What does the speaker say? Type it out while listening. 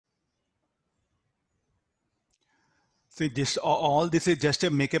So just all this is just to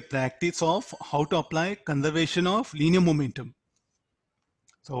make a practice of how to apply conservation of linear momentum.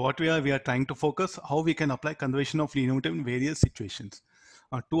 So what we are trying to focus how we can apply conservation of linear momentum in various situations.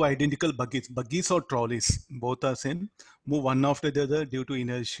 Two identical buggies or trolleys, both are same, move one after the other due to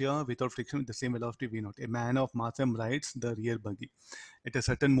inertia without friction with the same velocity v naught. A man of mass m rides the rear buggy at a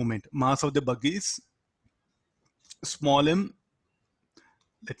certain moment. Mass of the buggy is small m.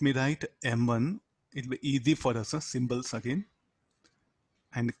 Let me write m1. It will be easy for us, symbols again.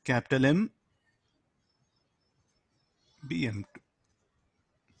 And capital M be m2.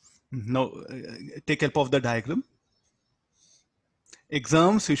 Now take help of the diagram.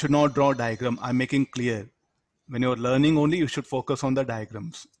 Exams, you should not draw diagram. I'm making clear. When you're learning only, you should focus on the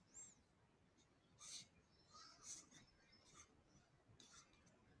diagrams.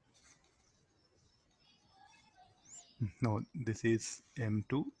 No, this is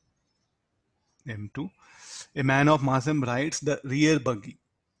M2. M2. A man of mass M rides the rear buggy.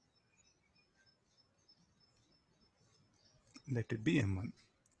 Let it be M1.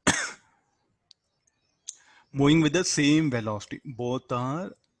 Moving with the same velocity. Both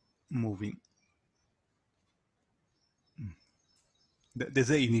are moving. This is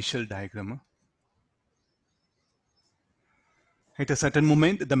the initial diagram. At a certain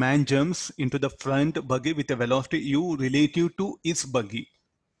moment, the man jumps into the front buggy with a velocity u relative to his buggy.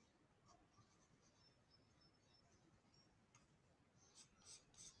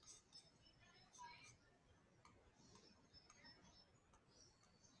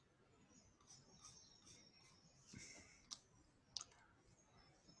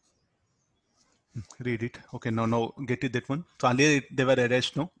 Read it. Okay, now get it that one. So earlier they were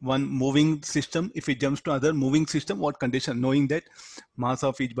arranged, no? One moving system, if it jumps to other moving system, what condition? Knowing that mass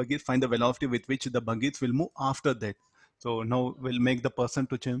of each buggy, find the velocity with which the buggies will move after that. So now we'll make the person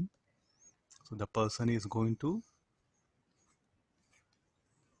to jump. So the person is going to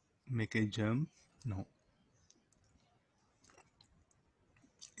make a jump. No.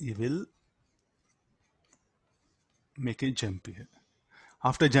 He will make a jump here.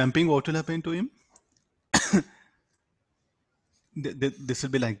 After jumping, what will happen to him? This will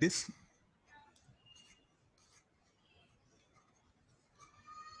be like this.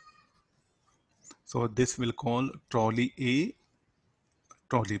 So this will call trolley A,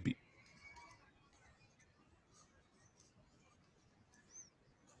 trolley B.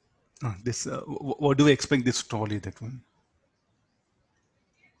 What do we expect this trolley, that one?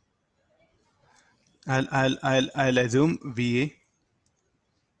 I'll assume VA,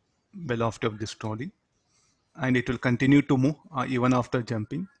 velocity of this trolley, and it will continue to move even after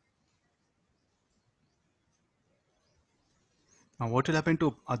jumping. Now what will happen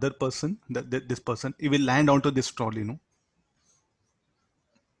to other person, this person? He will land onto this trolley, no?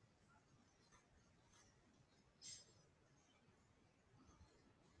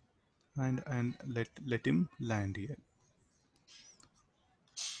 And let him land here.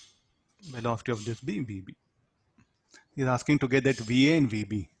 Velocity of this be VB. He's asking to get that VA and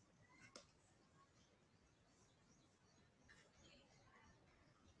VB.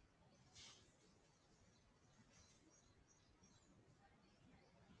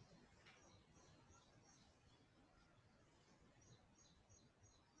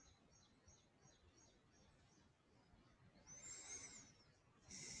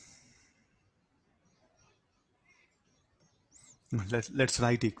 Let's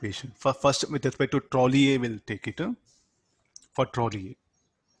write equation. First, with respect to trolley A, we'll take it for trolley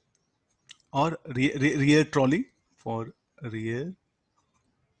A, or rear trolley for rear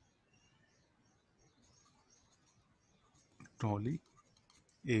trolley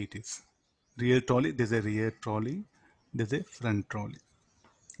A. It is rear trolley. There's a rear trolley. There's a front trolley.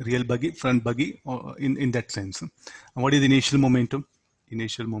 Real buggy, front buggy, in that sense. And what is initial momentum?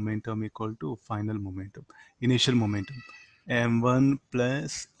 Initial momentum equal to final momentum. Initial momentum m1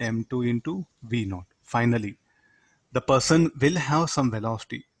 plus m2 into v naught. Finally, the person will have some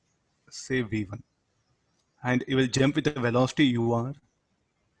velocity, say v1, and he will jump with a velocity ur.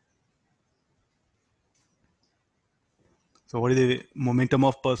 So what is the momentum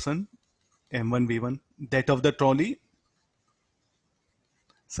of person? m1 v1. That of the trolley.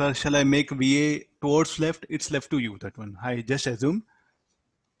 Sir, shall I make va towards left? It's left to you, that one. I just assume.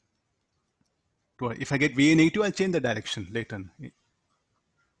 If I get va negative, I'll change the direction later.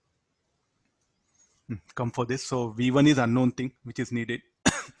 Come for this. So v1 is unknown thing which is needed.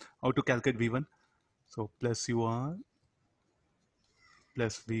 How to calculate v1? So plus ur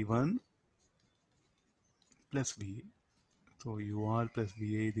plus v1 plus va. So ur plus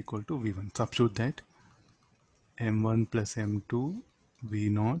va is equal to v1. Substitute that. m1 plus m2 v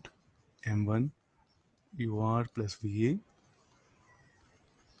naught m1 UR plus VA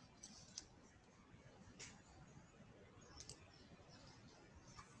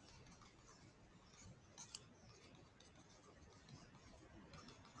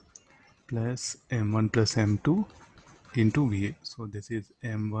plus M1 plus M2 into VA. So this is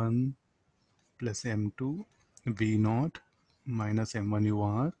M1 plus M2 V naught minus M1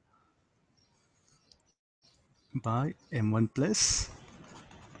 UR by M1 plus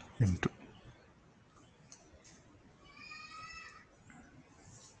M2.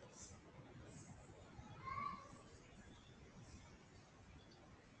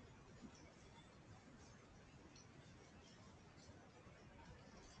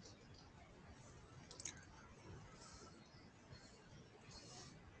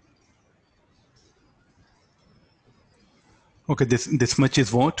 Okay, this much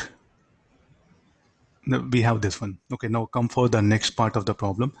is what? We have this one. Okay, now come for the next part of the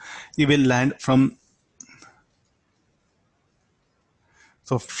problem. You will land from,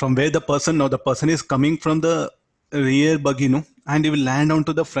 so from where the person, now the person is coming from the rear buggy, no, and he will land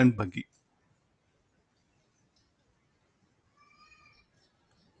onto the front buggy.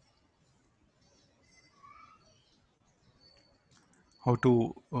 How to,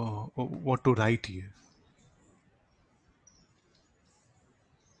 what to write here?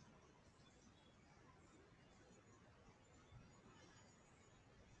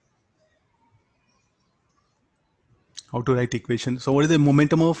 How to write equation? So what is the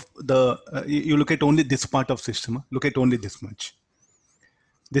momentum of the? You look at only this part of system. Look at only this much.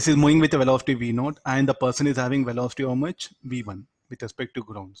 This is moving with a velocity v naught, and the person is having velocity how much? V1 with respect to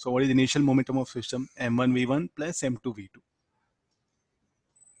ground. So what is the initial momentum of system? M1 V1 plus M2 V2.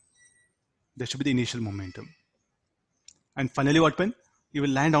 That should be the initial momentum. And finally, what when you will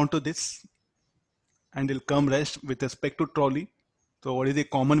land onto this, and will come rest with respect to trolley. So what is the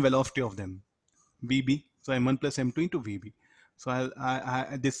common velocity of them? VB. So M1 plus M2 into VB. So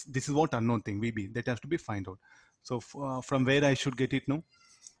this is what unknown thing, VB, that has to be find out. So from where I should get it now?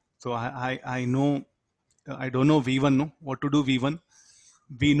 So I know, I don't know V1, no, what to do V1?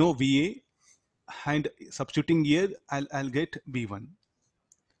 We know VA, and substituting here, I'll get V1.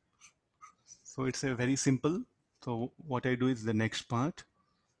 So it's a very simple. So what I do is the next part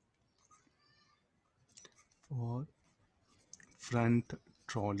for front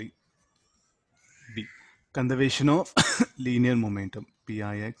trolley B. Conservation of linear momentum,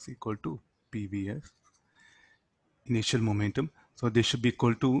 Pix equal to PVF, initial momentum. So this should be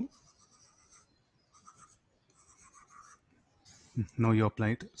equal to, now you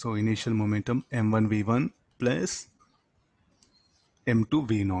apply it. So initial momentum M1 V1 plus M2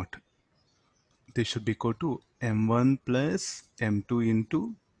 V naught. This should be equal to M1 plus M2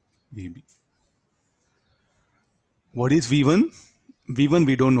 into VB. What is V1? V1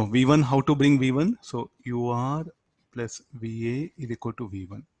 we don't know. V1, how to bring V1? So UR plus VA is equal to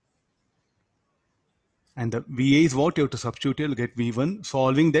V1. And the VA is what? You have to substitute, you'll get V1.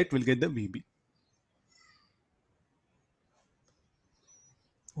 Solving that, we'll get the VB.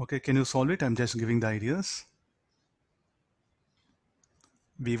 Okay, can you solve it? I'm just giving the ideas.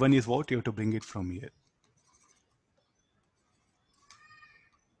 V1 is what? You have to bring it from here.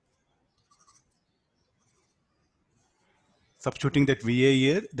 Substituting that VA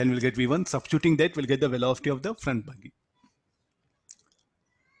here, then we'll get V1. Substituting that, we'll get the velocity of the front buggy.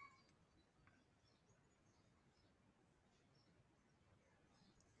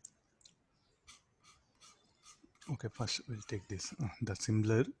 Okay, first we'll take this, the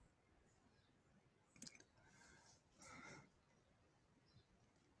similar.